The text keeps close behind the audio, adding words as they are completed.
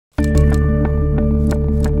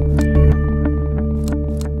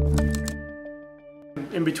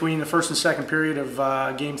in between the first and second period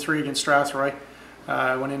of Game 3 against Strathroy.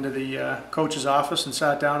 I went into the coach's office and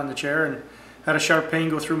sat down in the chair and had a sharp pain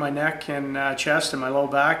go through my neck and chest and my low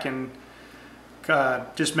back, and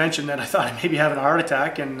just mentioned that I thought I may be having a heart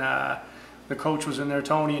attack. And the coach was in there,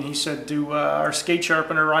 Tony, and he said to our skate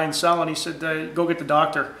sharpener, Ryan Sellon, he said, go get the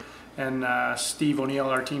doctor. And Steve O'Neill,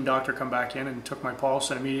 our team doctor, come back in and took my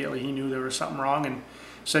pulse, and immediately he knew there was something wrong and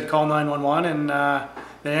said call 911, and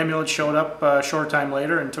the ambulance showed up a short time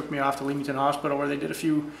later and took me off to Leamington Hospital, where they did a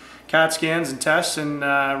few CAT scans and tests and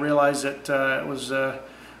realized that it was a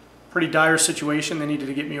pretty dire situation. They needed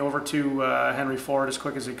to get me over to Henry Ford as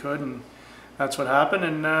quick as they could, and that's what happened.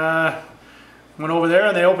 And went over there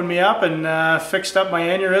and they opened me up and fixed up my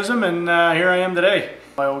aneurysm, and here I am today.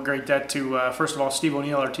 I owe a great debt to, first of all, Steve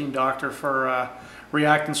O'Neill, our team doctor, for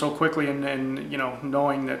reacting so quickly and you know,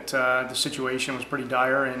 knowing that the situation was pretty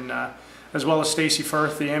dire, and as well as Stacey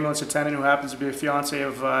Firth, the ambulance attendant, who happens to be a fiance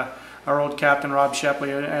of our old captain Rob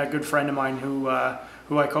Shepley, a good friend of mine who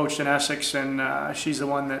I coached in Essex, and she's the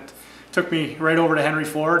one that took me right over to Henry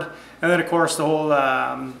Ford. And then of course the whole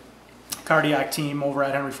cardiac team over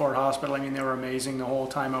at Henry Ford Hospital. I mean, they were amazing the whole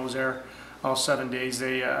time I was there, all 7 days.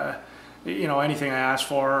 They, you know, anything I asked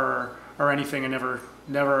for or anything, I never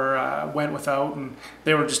went without, and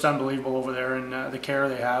they were just unbelievable over there, and the care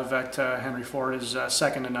they have at Henry Ford is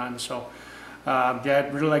second to none. So yeah,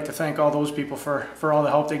 I'd really like to thank all those people for all the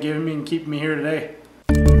help they gave me and keeping me here today.